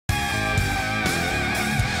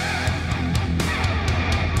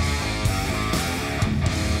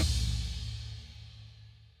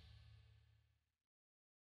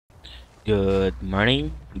Good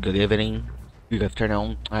morning, good evening, good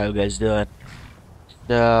afternoon. How you guys doing?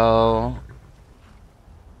 So,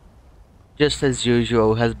 just as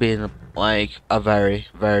usual, has been like a very,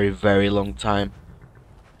 very, very long time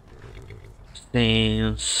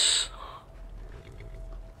since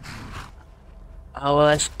I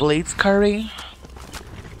last played Skyrim.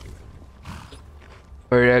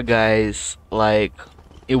 For you guys, like,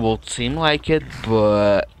 it would seem like it,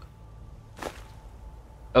 but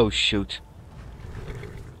oh shoot.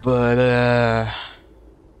 But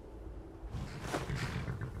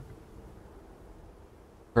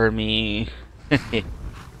for me,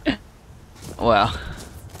 well,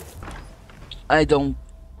 I don't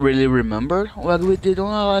really remember what we did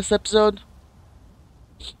on our last episode.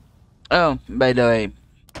 Oh, by the way,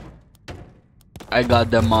 I got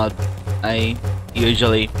the mod I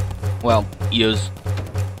usually, well, use.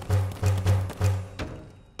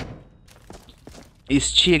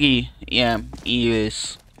 It's cheaty, yeah, it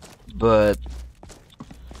is, but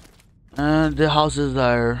the houses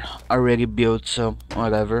are already built, so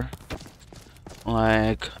whatever.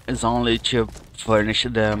 Like, it's only to furnish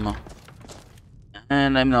them,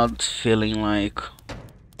 and I'm not feeling like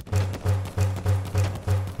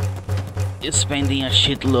spending a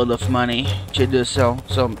shitload of money to do so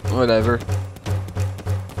whatever.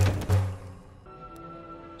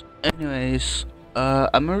 Anyways,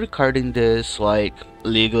 I'm recording this like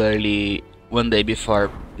literally one day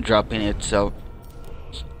before dropping it, so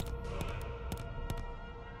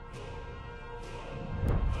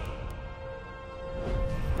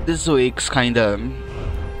this week's kinda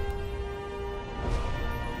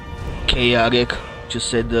chaotic, to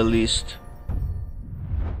say the least.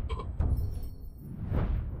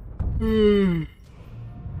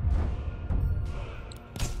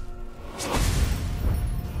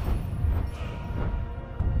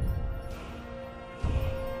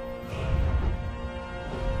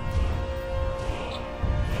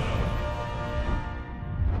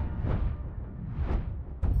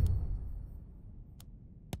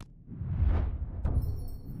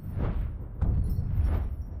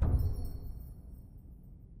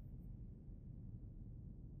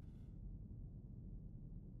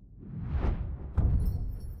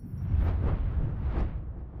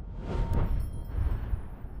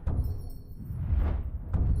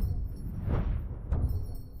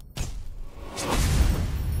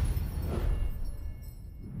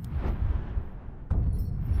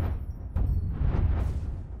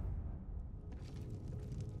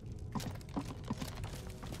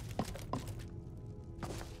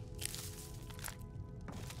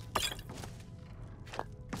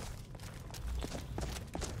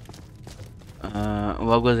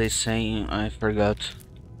 What was I saying? I forgot.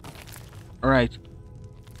 Right.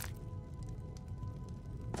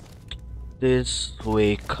 This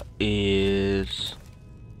week is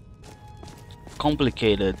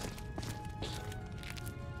complicated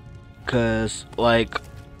because like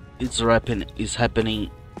it's happening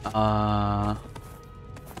how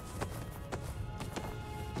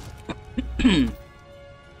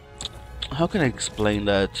can I explain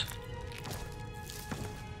that?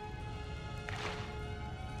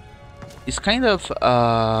 It's kind of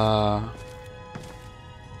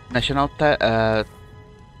national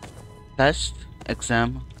test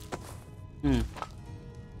exam.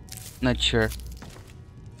 Not sure.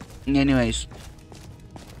 Anyways,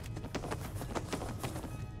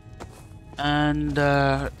 and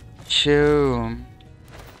to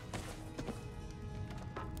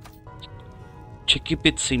keep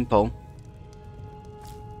it simple,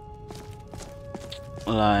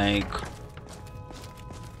 like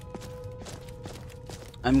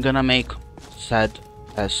I'm gonna make sad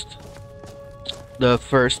test. The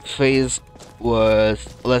first phase was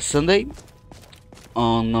last Sunday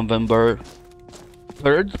on November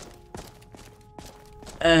 3rd,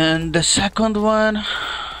 and the second one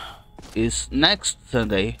is next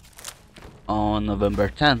Sunday on November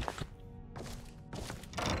 10th.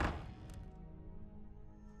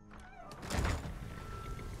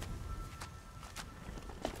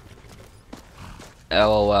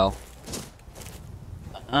 LOL.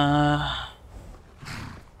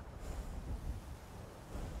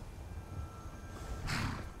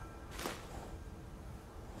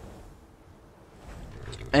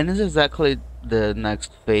 And it's exactly the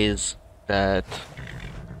next phase that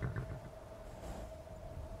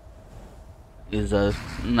is a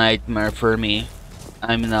nightmare for me.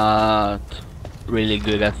 I'm not really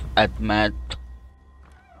good at math,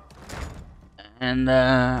 and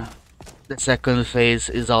the second phase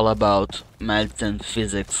is all about maths and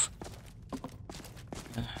physics.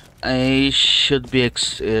 I should be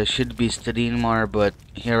studying more, but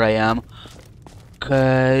here I am.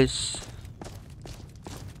 Cause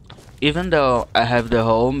even though I have the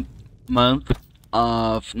whole month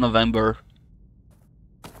of November,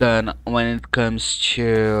 then when it comes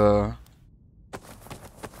to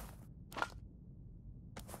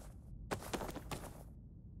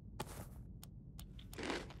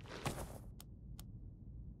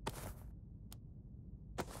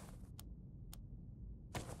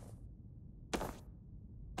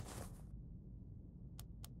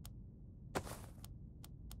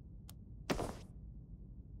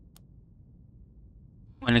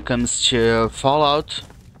Fallout,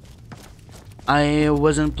 I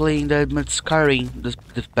wasn't playing that much Skyrim the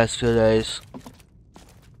past few days,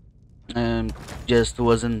 and just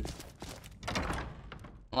wasn't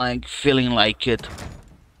like feeling like it.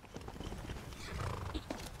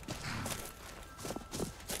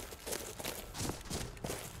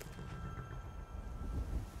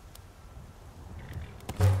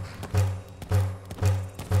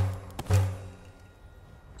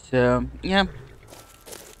 So yeah.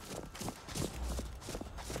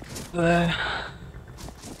 Uh,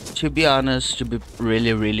 to be honest, to be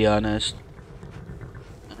really honest,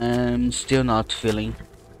 I'm still not feeling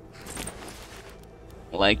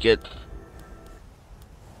like it.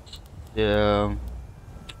 So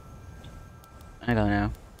I don't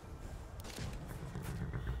know.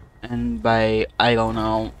 And by I don't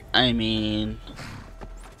know, I mean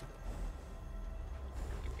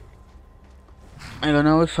I don't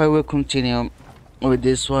know if I will continue with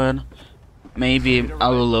this one. Maybe I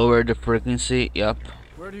will lower the frequency. Yep.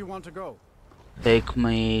 Where do you want to go? Take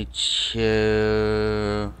me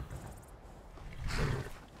to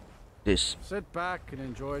this. Sit back and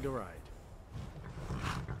enjoy the ride.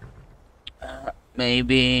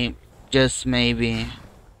 Maybe, just maybe,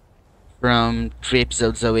 from 3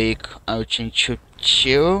 episodes a week, I'll change to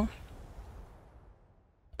 2.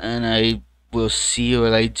 And I will see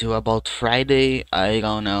what I do about Friday. I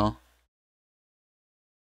don't know.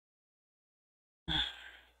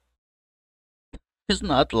 It's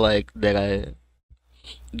not like that I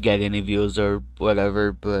get any views or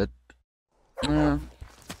whatever, but I'm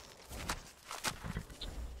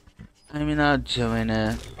not doing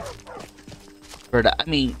it for that. I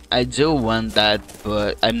mean, I do want that,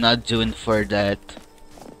 but I'm not doing for that.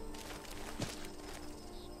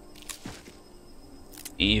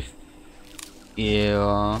 If you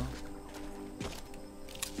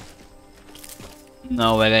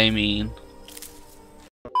know what I mean.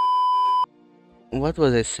 What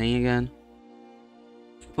was I saying again?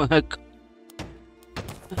 Fuck.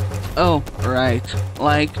 Oh, right.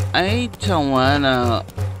 Like, I don't wanna,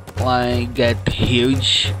 like, get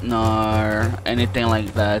huge nor anything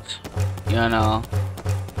like that. You know?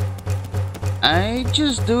 I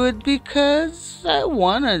just do it because I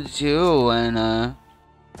wanna do, and,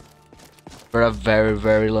 for a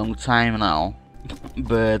very long time now.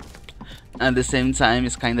 But at the same time,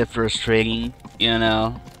 it's kind of frustrating, you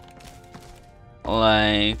know?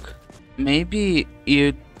 Like, maybe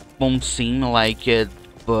it won't seem like it,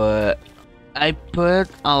 but I put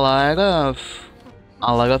a lot of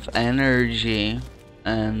energy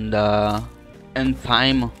and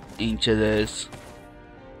time into this.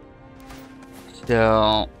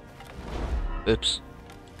 So, oops.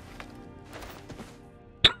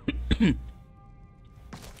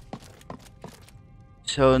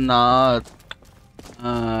 So not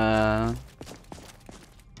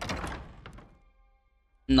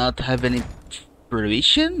have any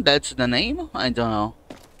fruition? That's the name? I don't know.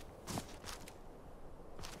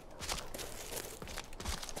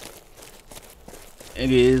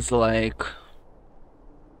 It is like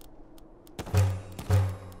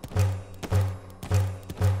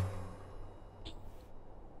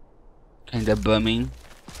kinda bumming.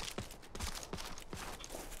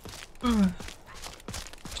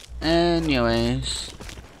 Anyways,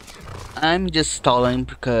 I'm just stalling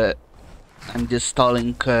because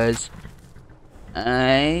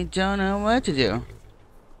I don't know what to do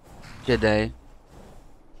today.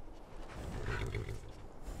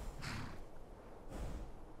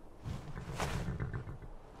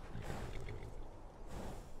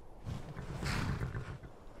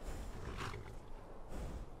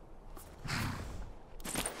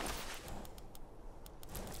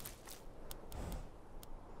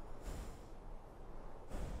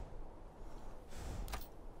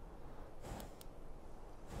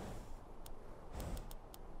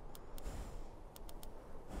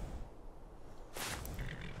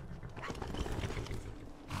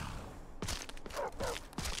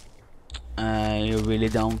 I really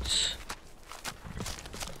don't.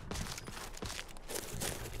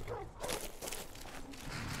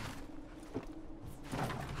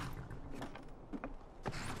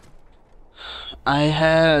 I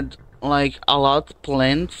had like a lot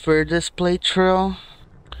planned for this playthrough,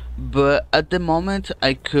 but at the moment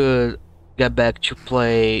I could get back to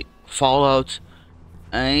play Fallout.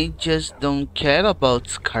 I just don't care about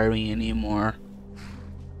Skyrim anymore.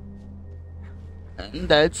 And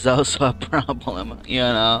that's also a problem, you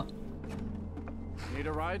know? Need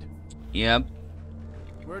a ride? Yep.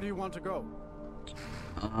 Where do you want to go?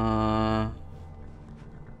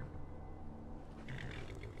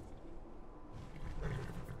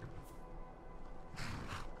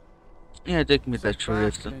 Yeah, take me Sit that back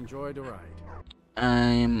tourist. and enjoy the ride.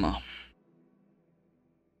 I'm,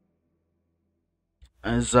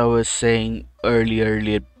 as I was saying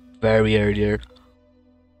earlier, very earlier,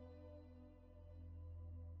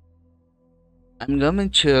 I'm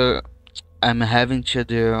having to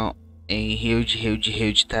do a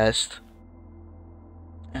huge test,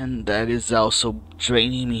 and that is also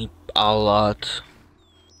draining me a lot.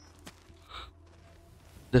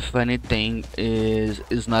 The funny thing is,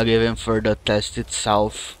 it's not even for the test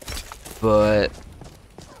itself, but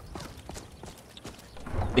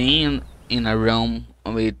being in a room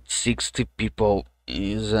with 60 people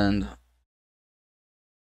isn't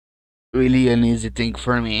really an easy thing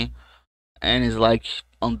for me, and it's like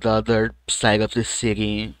on the other side of the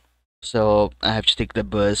city, so I have to take the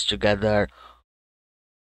bus to get there.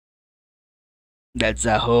 That's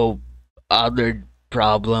a whole other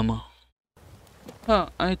problem. Huh,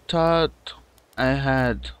 I thought I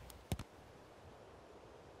had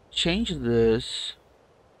changed this.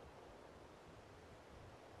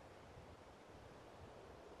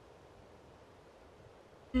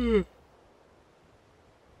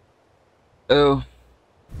 Oh,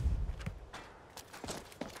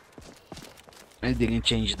 I didn't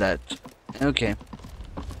change that. Okay.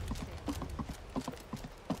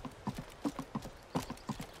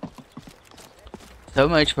 So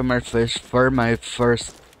much for my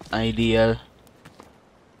first idea.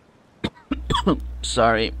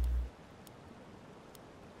 Sorry.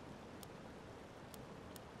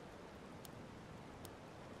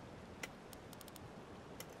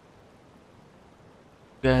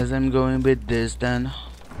 Guys, I'm going with this then.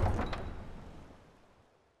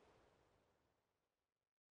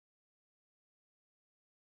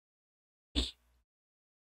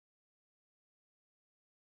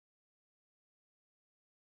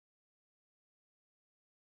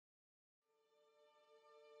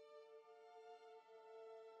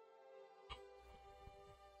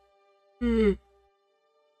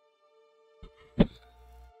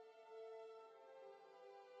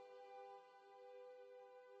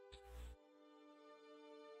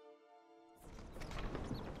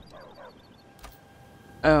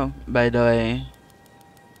 Oh, by the way,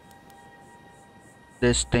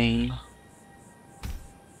 this thing,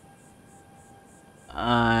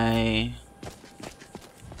 I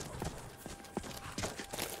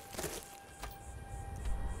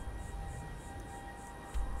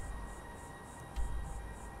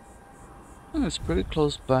oh, it's pretty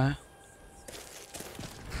close by.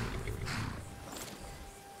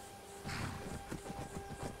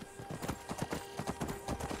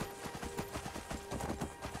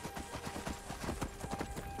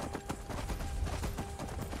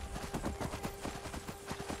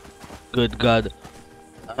 Good God.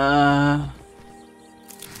 I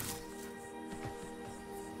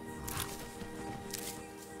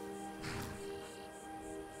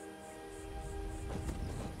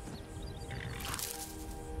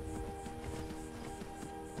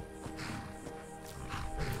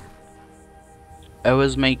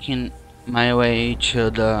was making my way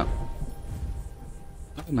to the.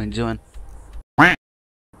 What am I doing?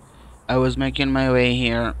 I was making my way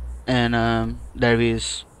here, and there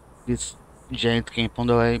is this giant camp on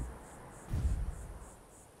the way.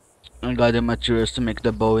 I got the materials to make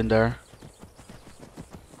the bow in there.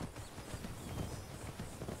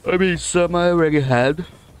 I mean, some I already had.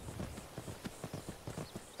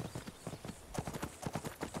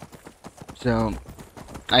 So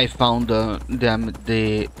I found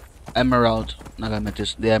the emerald, not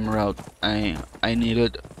amethyst, the emerald I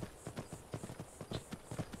needed.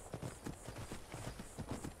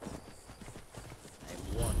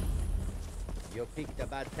 I'm warning you. You picked a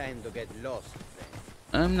bad time to get lost.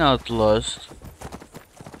 I'm not lost.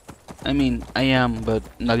 I mean, I am, but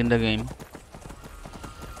not in the game.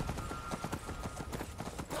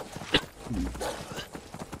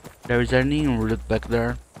 There is any root back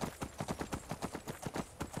there.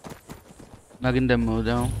 Not in the mood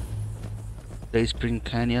though. The Spring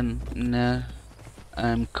Canyon, nah,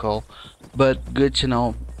 I'm cool. But good to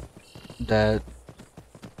know that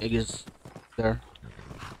it is there.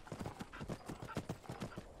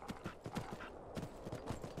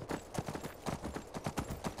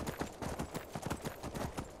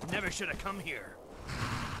 Never should have come here.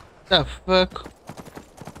 The fuck?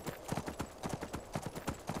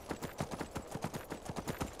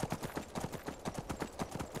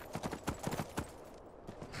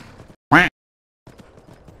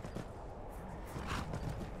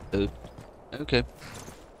 Oh, okay.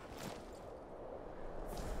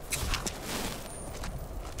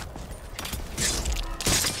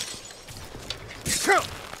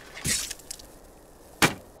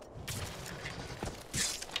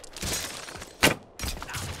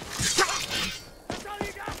 That's all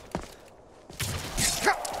you got.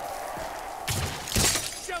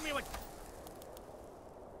 Show me what.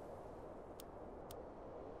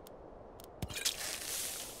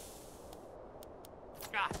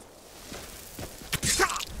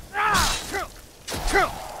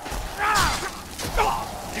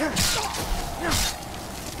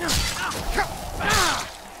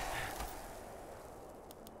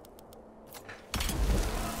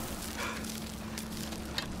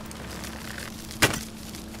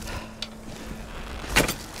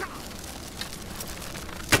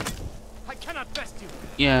 I cannot best you.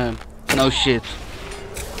 Yeah, no shit.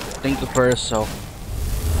 Think for yourself.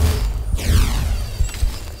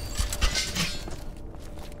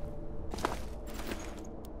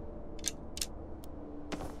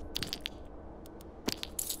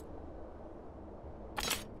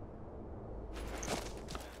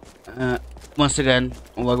 Once again,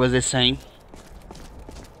 what was I saying?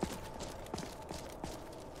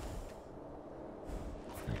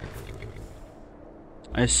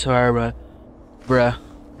 I swear, bruh.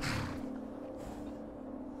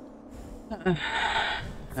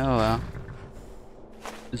 Oh well.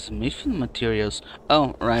 Smithing materials.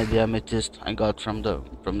 Oh right, the amethyst I got from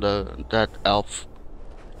that elf.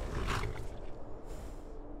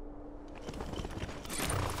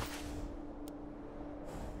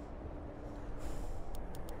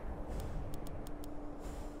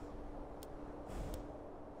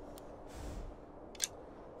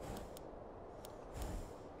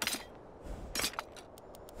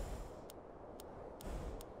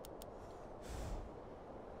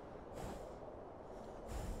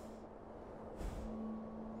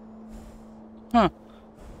 Huh.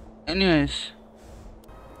 Anyways,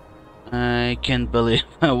 I can't believe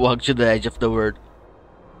I walked to the edge of the world.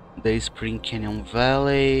 The Spring Canyon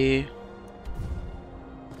Valley.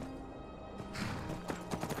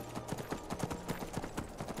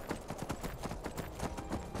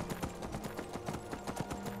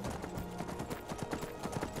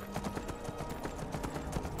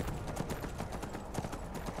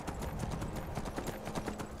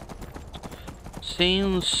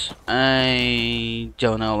 Since I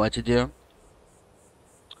don't know what to do,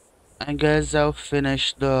 I guess I'll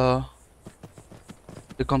finish I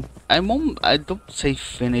don't say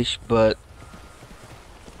finish, but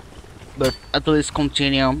at least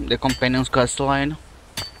continue the companion's quest line.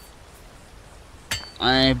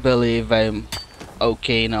 I believe I'm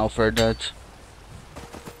okay now for that.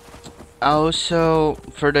 Also,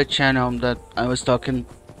 for the channel that I was talking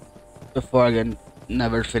before, again,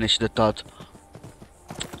 never finished the thought.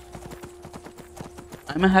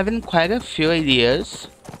 I'm having quite a few ideas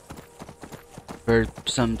for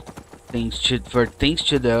things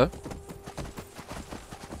to do.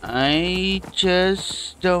 I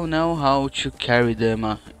just don't know how to carry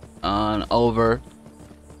them on over.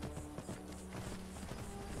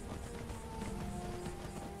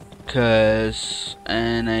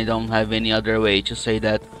 And I don't have any other way to say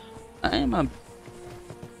that I'm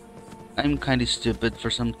kind of stupid for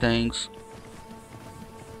some things.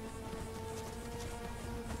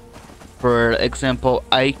 For example,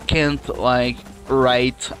 I can't like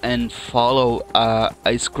write and follow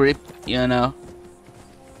a script, you know.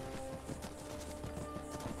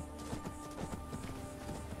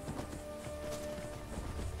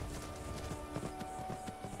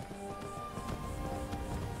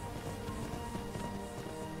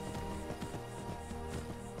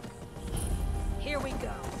 Here we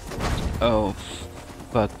go. Oh,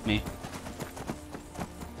 fuck me.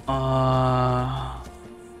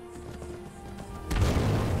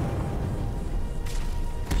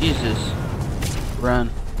 Jesus. Run.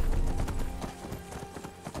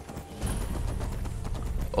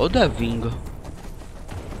 Ô Davingo.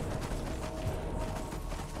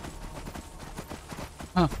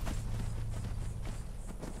 Huh.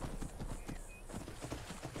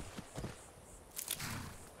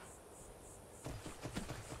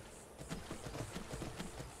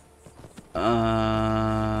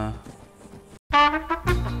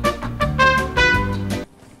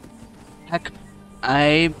 Heck,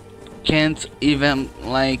 I can't even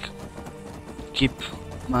like keep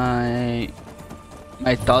my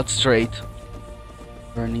my thoughts straight.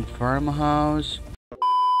 Burning farmhouse.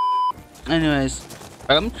 Anyways,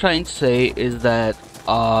 what I'm trying to say is that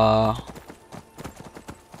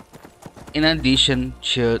in addition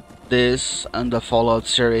to this and the Fallout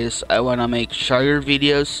series, I wanna make shorter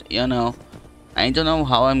videos, you know. I don't know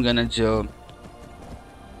how I'm gonna do.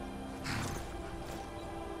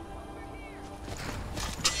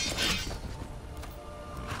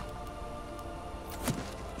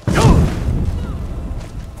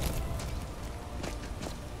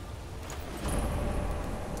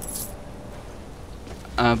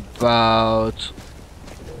 About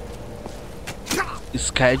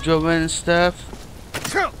schedule and stuff.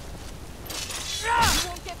 You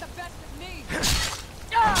won't get the best of me.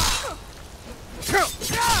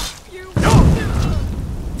 You.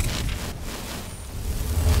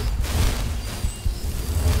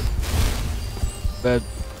 But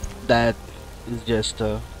that is just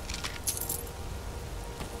a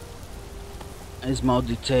small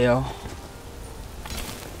detail.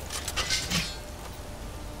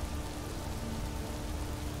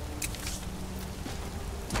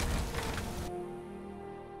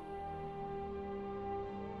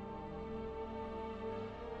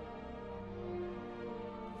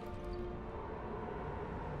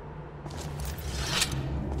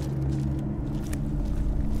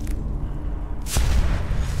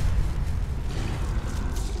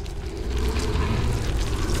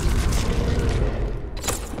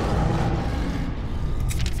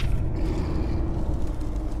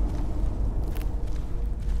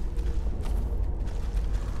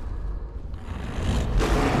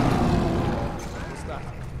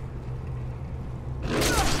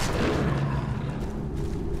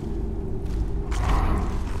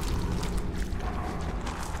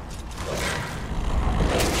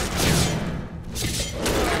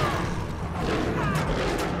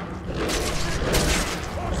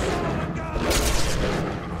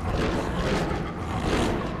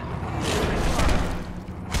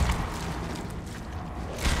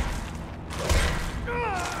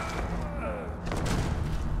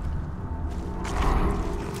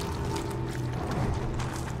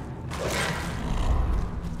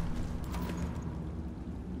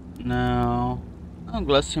 No. Oh,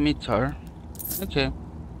 glass scimitar. Okay.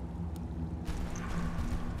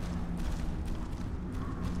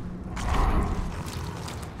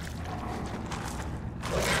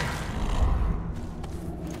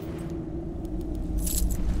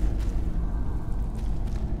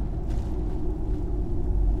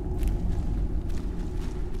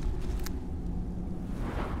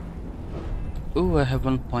 Ooh, I have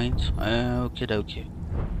 1 point. Okay, okay.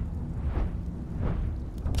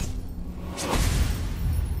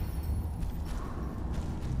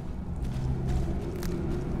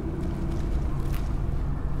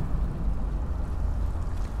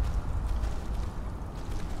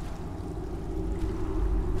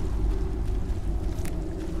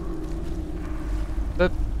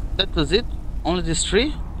 But that was it? Only these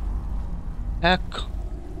 3? Heck.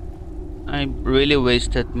 I really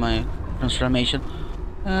wasted my transformation.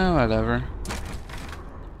 Whatever.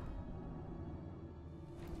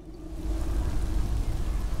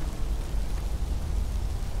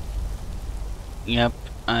 Yep,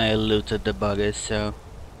 I looted the buggers, so...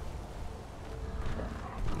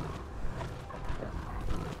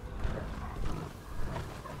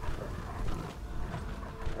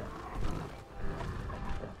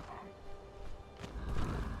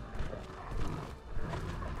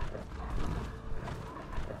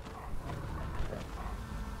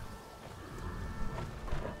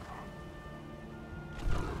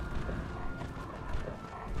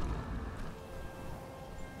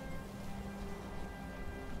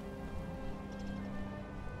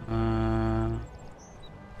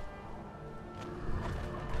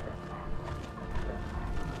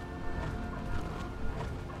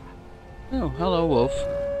 Oh, hello, wolf.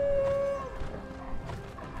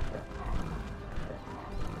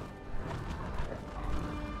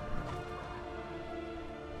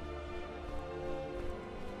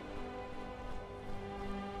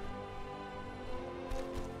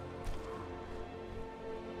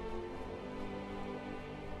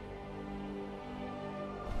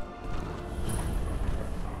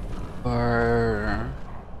 Or...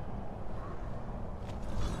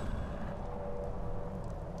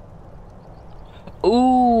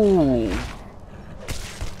 Ooh!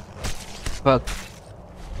 Fuck.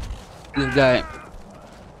 This guy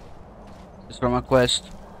is from a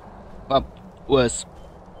quest. Well, was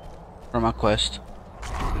from a quest.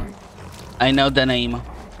 I know the name.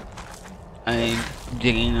 I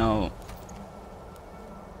didn't know.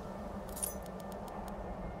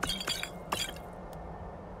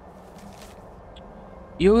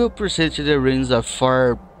 You will proceed to the ruins of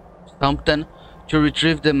Fort something to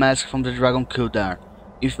retrieve the mask from the dragon cooldown.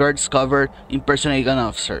 If you are discovered, impersonate an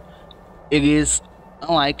officer. It is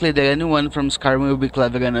unlikely that anyone from Skyrim will be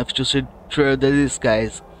clever enough to see through the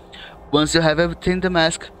disguise. Once you have obtained the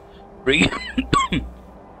mask, bring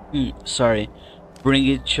bring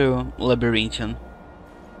it to Labyrinthine.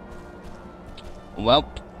 Well,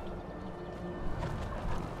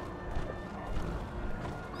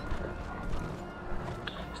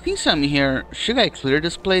 since I'm here, should I clear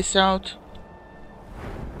this place out?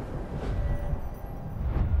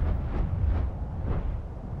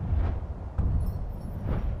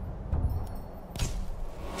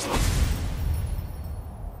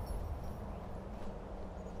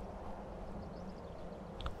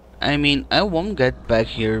 I mean, I won't get back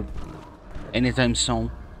here anytime soon.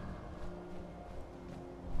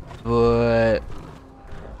 But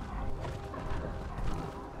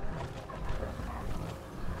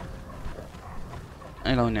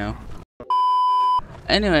I don't know.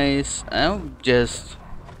 Anyways, I'll just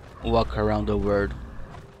walk around the world.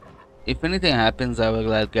 If anything happens, I will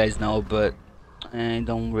let guys know, but I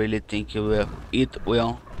don't really think it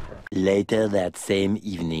will. Later that same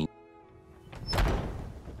evening.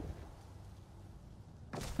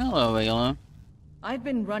 Hello, Ayla. I've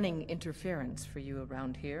been running interference for you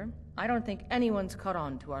around here. I don't think anyone's caught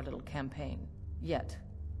on to our little campaign. Yet.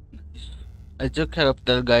 I took care of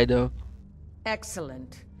that guy though.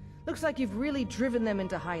 Excellent. Looks like you've really driven them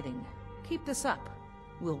into hiding. Keep this up.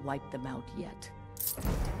 We'll wipe them out yet.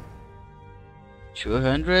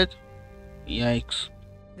 200? Yikes.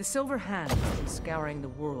 The Silver Hand has been scouring the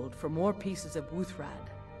world for more pieces of Wuthrad.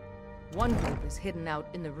 One group is hidden out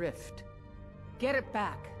in the rift. Get it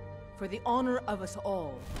back, for the honor of us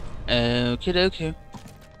all. Okie dokie.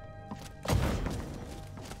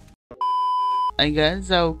 I guess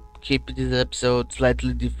I'll keep this episode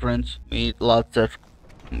slightly different with lots of,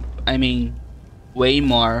 way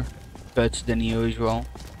more cuts than usual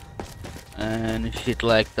and shit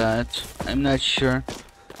like that. I'm not sure.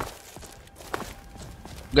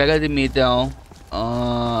 Gotta admit though,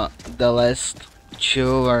 the last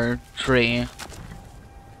 2 or 3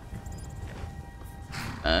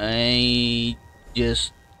 I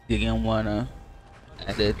just didn't wanna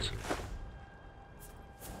edit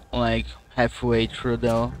like halfway through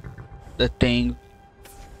the thing.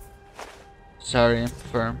 Sorry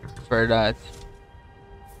for that.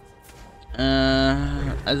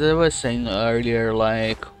 As I was saying earlier,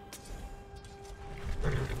 like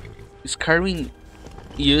Skyrim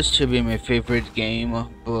used to be my favorite game,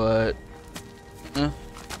 but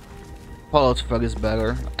Fallout 4 is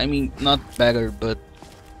better. I mean, not better, but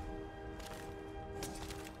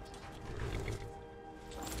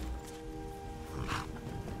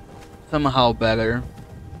somehow better.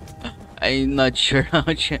 I'm not sure how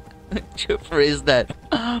to phrase that.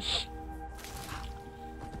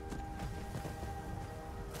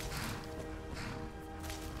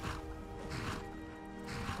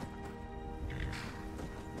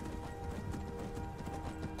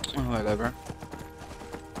 Whatever.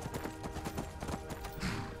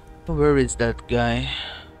 Where is that guy?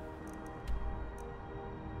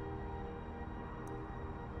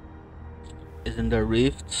 Is in the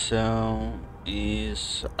rift, so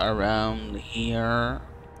is around here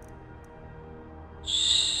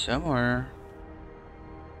somewhere.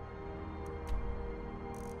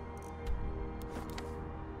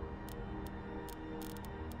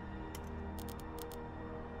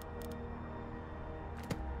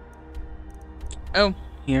 Oh,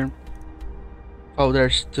 here.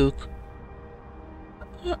 Powder's tooth.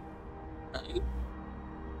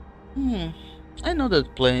 I know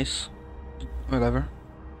that place. Whatever.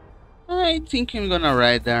 I think I'm gonna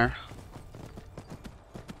ride there.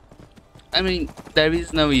 I mean, there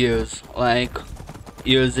is no use, like,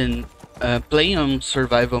 using, playing on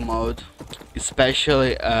survival mode,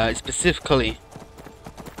 especially, specifically,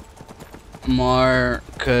 more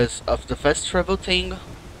because of the fast travel thing,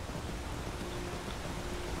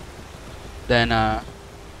 than,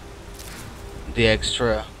 the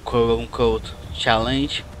extra quote-unquote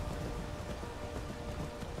challenge.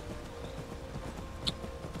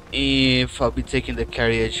 If I'll be taking the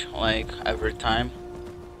carriage like every time.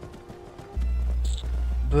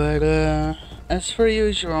 But as for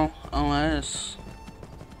usual, unless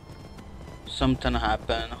something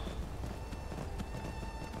happen,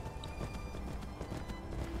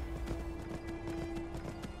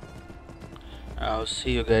 I'll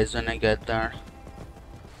see you guys when I get there.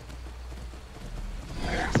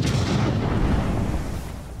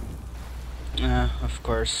 Of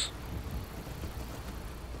course.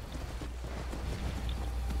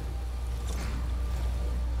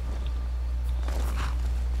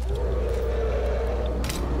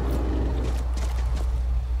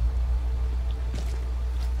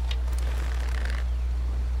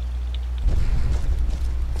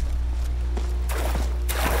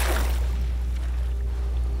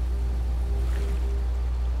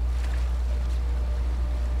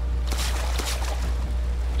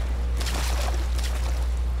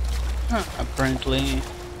 apparently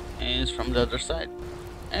is from the other side.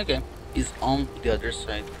 Okay, is on the other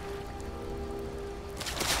side.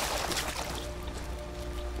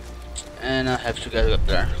 And I have to get up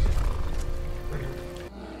there.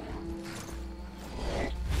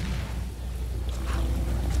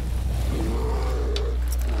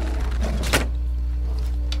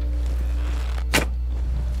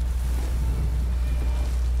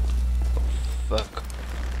 Fuck.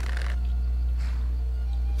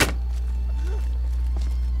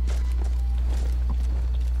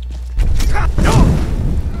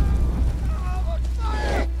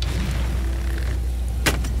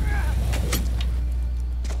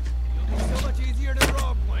 So much easier to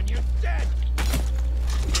rob when you're dead.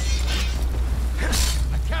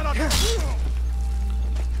 I cannot.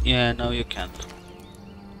 Yeah, no, you can't.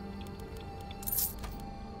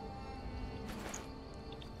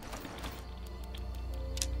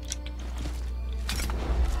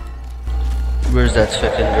 Where's that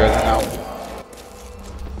fucking dragon now?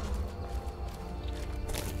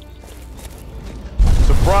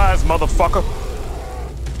 Surprise, motherfucker!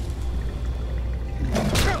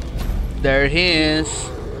 There he is.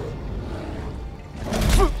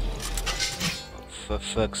 For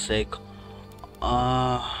fuck's sake.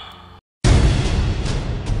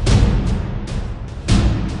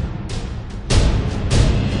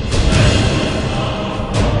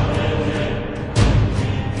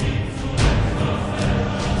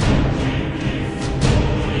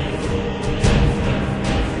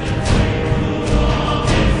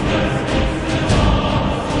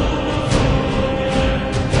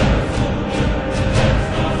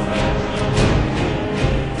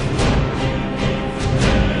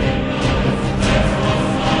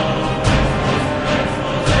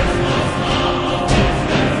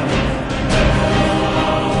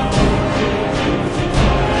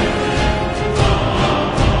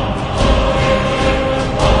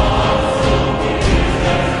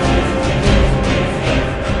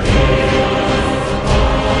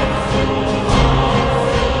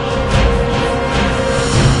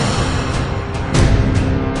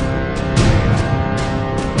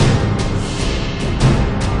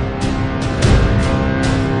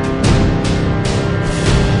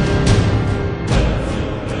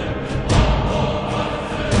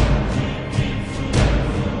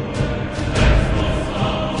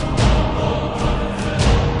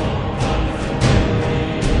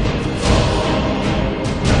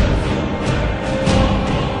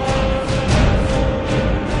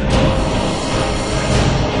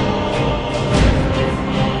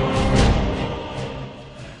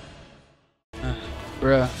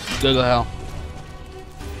 Bruh, go to hell.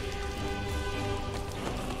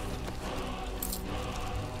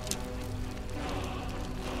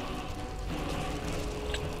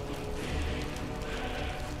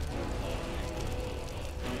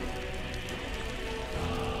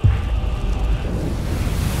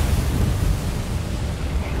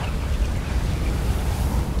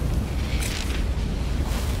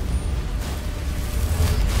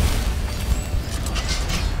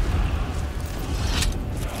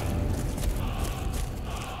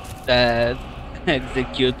 That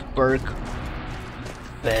execute perk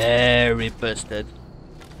very busted.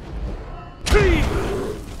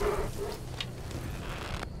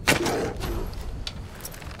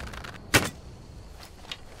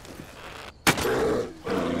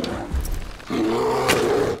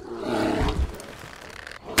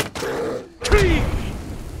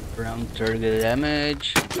 Around target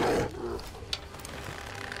damage.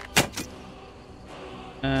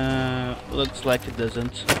 Looks like it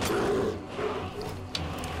doesn't.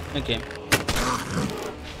 Okay.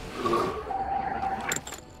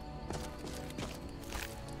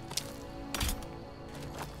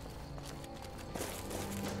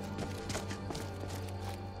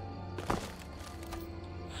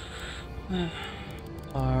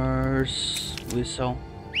 Ours whistle.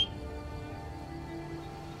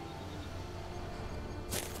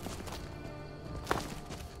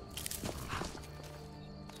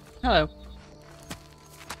 Hello.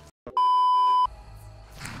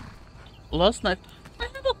 Last night, I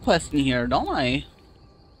have a question here, don't I?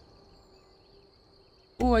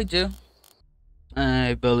 Oh, I do.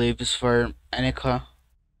 I believe it's for Annika.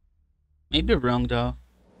 Maybe wrong though.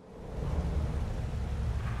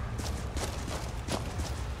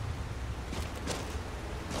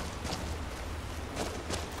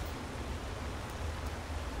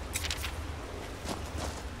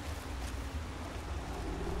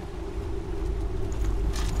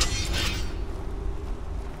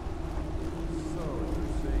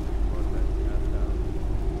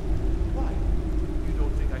 Why? You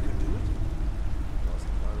don't think I could do it? Lost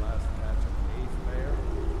our last batch of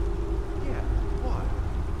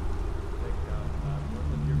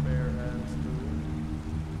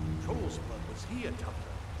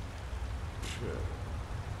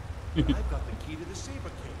got the key to the saber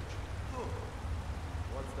cage. Oh.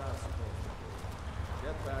 What's that supposed to do?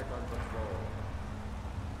 Get back on patrol.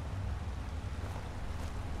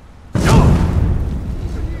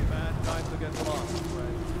 Bad time to get lost,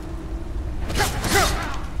 friend.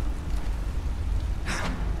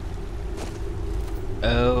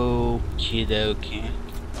 Okie dokie.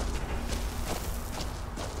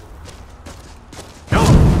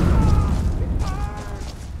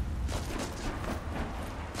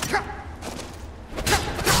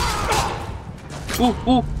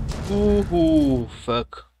 Ooh,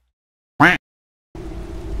 fuck.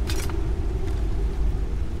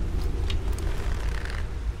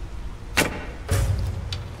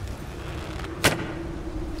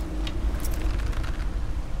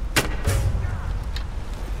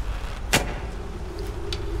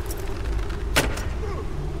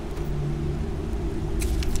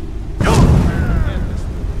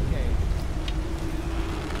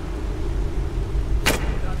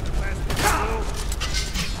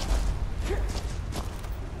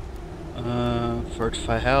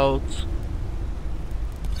 Fortify health,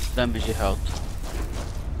 damage health.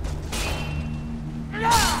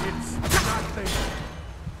 It's nothing.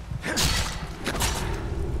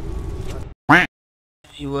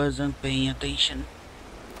 He wasn't paying attention.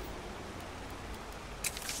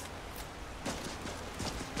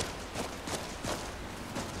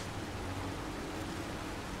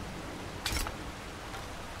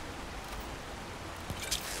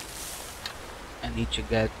 I need to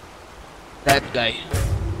get that guy.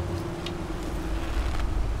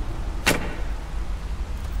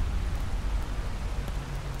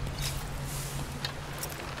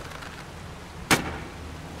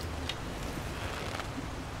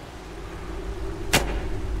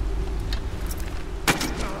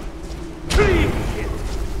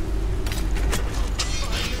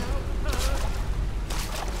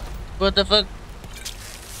 What the fuck?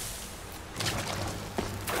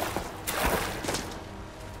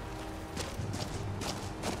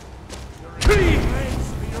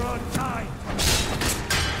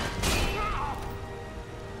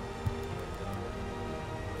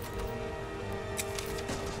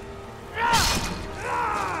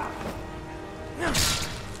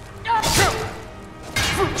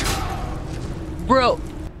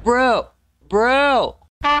 Bro!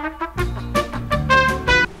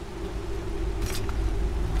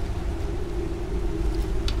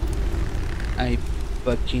 I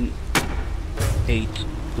fucking hate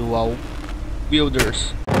dual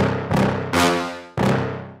wielders.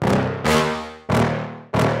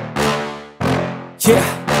 Yeah.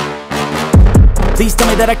 Please tell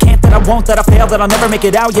me that I can't, that I won't, that I fail, that I'll never make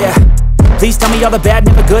it out, yeah. Please tell me all the bad,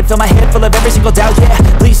 never good, fill my head full of every single doubt, yeah.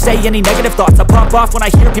 Please say any negative thoughts, I pop off when I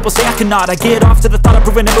hear people say I cannot. I get off to the thought of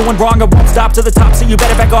proving everyone wrong, I won't stop to the top, so you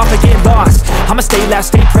better back off and get lost. I'ma stay loud,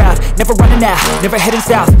 stay proud, never running out, never heading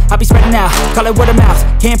south. I'll be spreading out, call it word of mouth,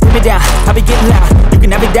 can't put me down, I'll be getting loud. You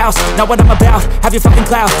can have it douse, not what I'm about, have your fucking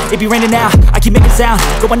cloud. It be raining now, I keep making sound,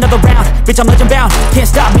 go another round, bitch I'm legend bound, can't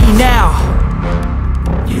stop me now.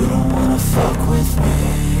 You don't wanna fuck with me,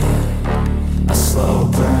 a slow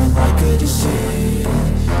burn like a disease.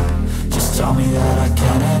 Just tell me that I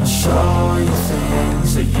can and I'll show you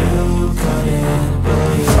things that you couldn't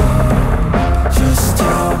believe. Just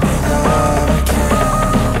tell me that I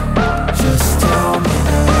can. Just tell me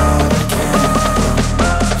that I can.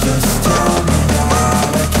 Just tell me that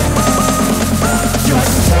I can.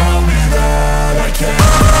 Just tell me that I can.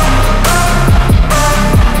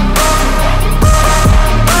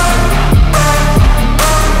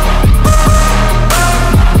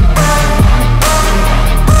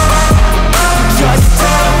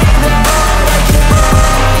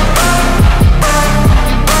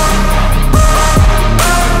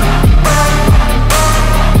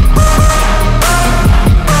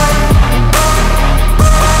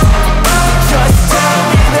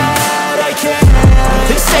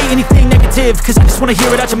 Cause I just wanna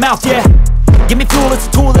hear it out your mouth, yeah. Give me fuel, it's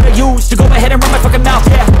a tool that I use to go ahead and run my fucking mouth,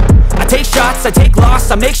 yeah. I take shots, I take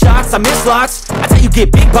loss, I make shots, I miss lots. That's how you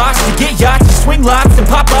get big box, you get yachts, you swing lots and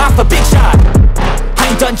pop off a big shot.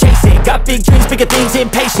 I ain't done chasing, got big dreams, bigger things,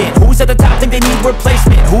 impatient. Who's at the top think they need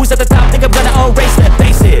replacement? Who's at the top think I'm gonna erase them?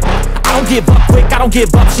 Face it, I don't give up quick, I don't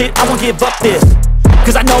give up shit, I won't give up this.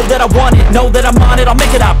 Cause I know that I want it, know that I'm on it, I'll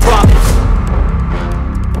make it, I promise.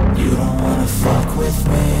 You don't wanna fuck with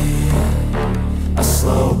me, a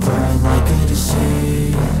slow burn like a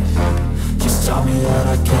disease. Just tell me that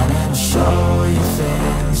I can and I'll show you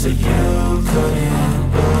things that you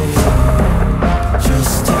couldn't believe.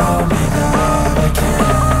 Just tell me that I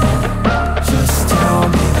can. Just tell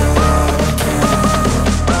me that I can.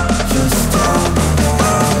 Just tell me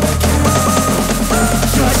that I can.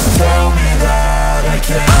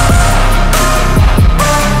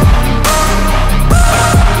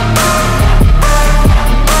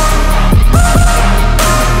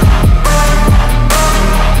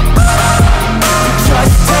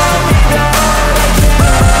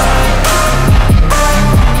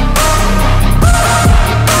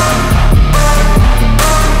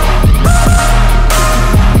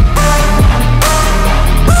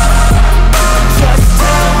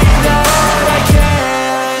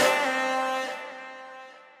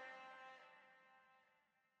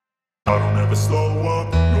 I don't ever slow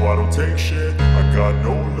up, no I don't take shit. I got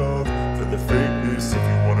no love for the fakeness. If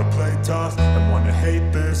you wanna play tough and wanna hate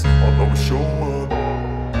this, I'll always show up.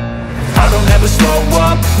 I don't ever slow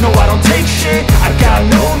up, no I don't take shit. I got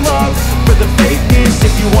no love for the fakeness.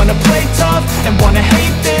 If you wanna play tough and wanna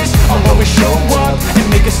hate this, I'll always show up and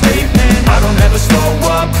make a statement. I don't ever slow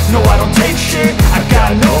up, no I don't take shit. I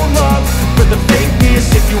got no love for the fakeness.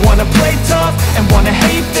 If you wanna play tough and wanna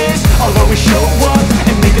hate this, I'll always show up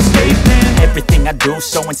and make a statement. Everything I do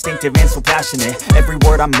so instinctive and so passionate. Every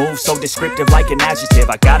word I move so descriptive like an adjective.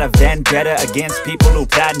 I got a vendetta against people who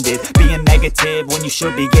patented being negative when you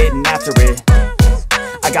should be getting after it.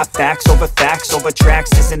 I got facts over tracks,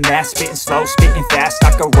 this and that. Spitting slow, spitting fast.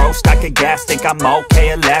 I could roast, I could gas. Think I'm okay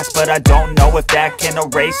at last, but I don't know if that can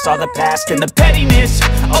erase all the past. And the pettiness,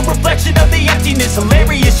 a reflection of the emptiness.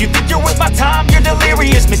 Hilarious, you think you're worth my time, you're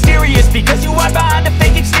delirious. Mysterious, because you hide behind a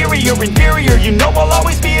fake exterior. Inferior, you know I'll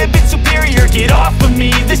always be a bit superior. Get off of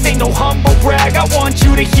me, this ain't no humble brag. I want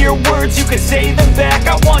you to hear words, you can say them back.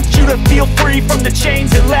 I want you to feel free from the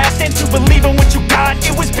chains at last, and to believe in what you got,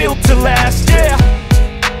 it was built to last, yeah.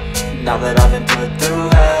 Now that I've been put through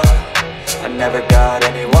hell, I never got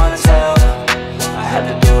anyone's help. I had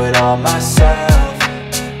to do it all myself.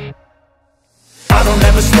 I don't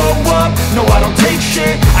ever slow up, no I don't take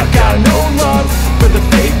shit. I got no love for the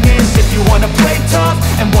fakeness. If you wanna play tough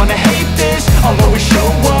and wanna hate this, I'll always show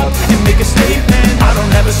up and make a statement. I don't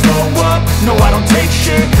ever slow up, no I don't take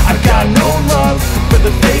shit. I got no love for the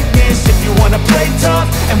fakeness. If you wanna play tough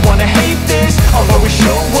and wanna hate this, I'll always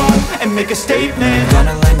show up and make a statement.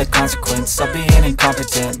 Gonna learn the consequence of being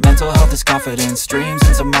incompetent. Mental health is confidence, dreams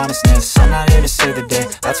and some honestness. I'm not here to save the day,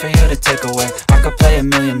 that's for you to take away. I could play a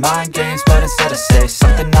million mind games, but instead I say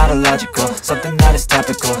something not illogical, something that is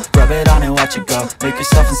topical. Rub it on and watch it go, make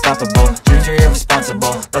yourself unstoppable. Dreams are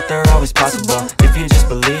irresponsible, but they're always possible. If you just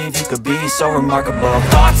believe, you could be so remarkable.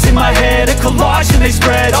 Thoughts in my head, a collage and they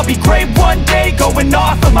spread. I'll be great one day, going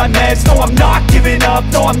off of my meds. No, I'm not giving up,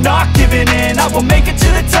 no, I'm not giving in. I will make it to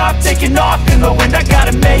the top, taking off in the wind. I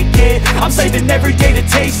gotta make it, I'm saving every day to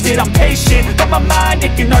taste it. I'm patient, but my mind,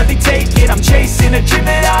 it can hardly take it. I'm chasing a dream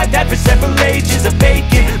that I've had for several ages. A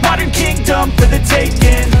vacant, modern kingdom for the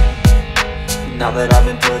taking. Now that I've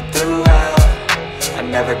been put through hell, I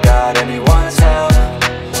never got anyone's help.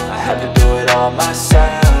 I had to do it all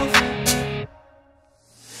myself.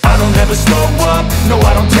 I don't ever slow up, no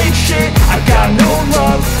I don't take shit. I got no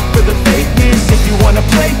love for the fakeness. If you wanna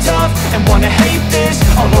play tough and wanna hate this,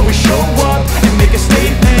 I'll always show up and make a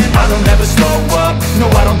statement. I don't ever slow up, no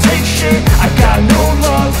I don't take shit. I got no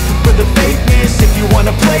love for the fakeness. If you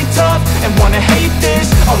wanna play tough and wanna hate this,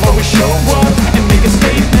 I'll always show up and make a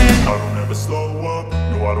statement. I don't ever slow up,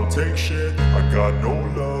 no I don't take shit. I got no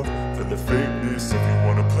love for the fakeness. If you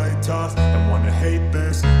wanna play tough and wanna hate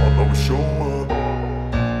this, I'll always show up.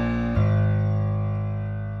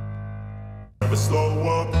 Never slow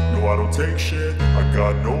up, no I don't take shit. I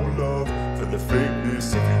got no love for the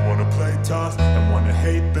fakeness. If you wanna play tough and wanna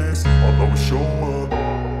hate this, I'll always show up.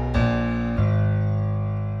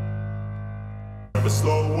 Never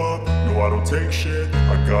slow up, no I don't take shit.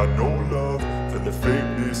 I got no love for the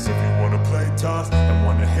fakeness. If you wanna play tough and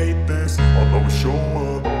wanna hate this, I'll always show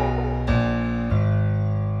up.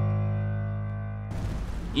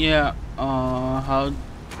 Yeah, how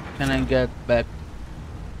can I get back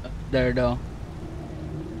up there though?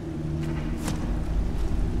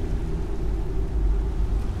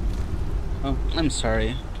 Oh, I'm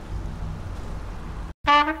sorry.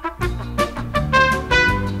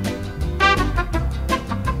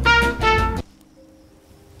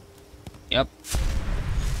 Yep.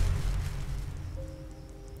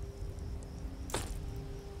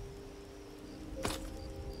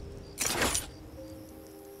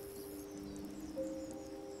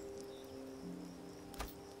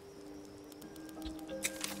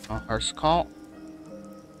 A horse call.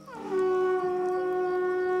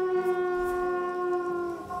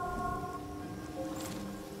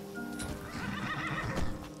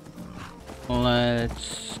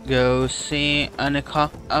 Let's go see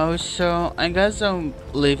Annika. Also, I guess I'll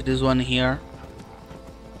leave this one here.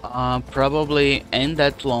 Probably ain't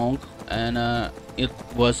that long, and it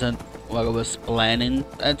wasn't what I was planning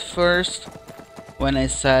at first. When I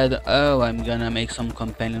said, oh, I'm gonna make some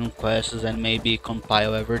companion quests and maybe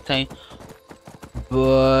compile everything.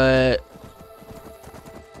 But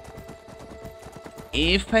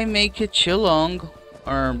if I make it too long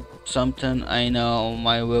or something, I know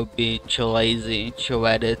I will be too lazy to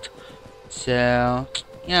edit. So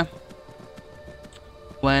yeah,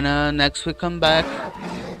 when next we come back,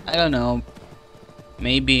 I don't know,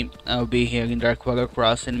 maybe I'll be here in Darkwater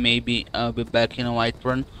Crossing, maybe I'll be back in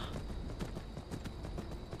Whiterun.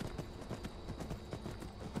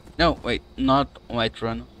 No, wait, not White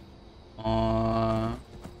Run.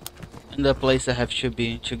 In the place I have to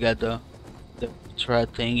be to get the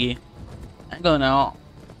thread thingy. I go now.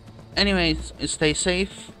 Anyways, stay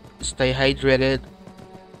safe, stay hydrated,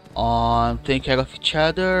 take care of each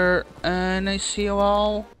other, and I see you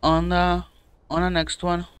all on the next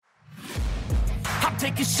one. I'm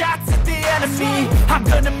taking shots at the enemy. I'm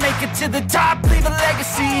gonna make it to the top, leave a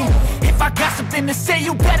legacy. If I got something to say,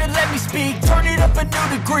 you better let me speak. Turn it up a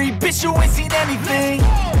new degree, bitch, you ain't seen anything.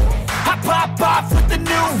 I pop off with the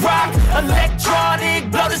new rock, electron.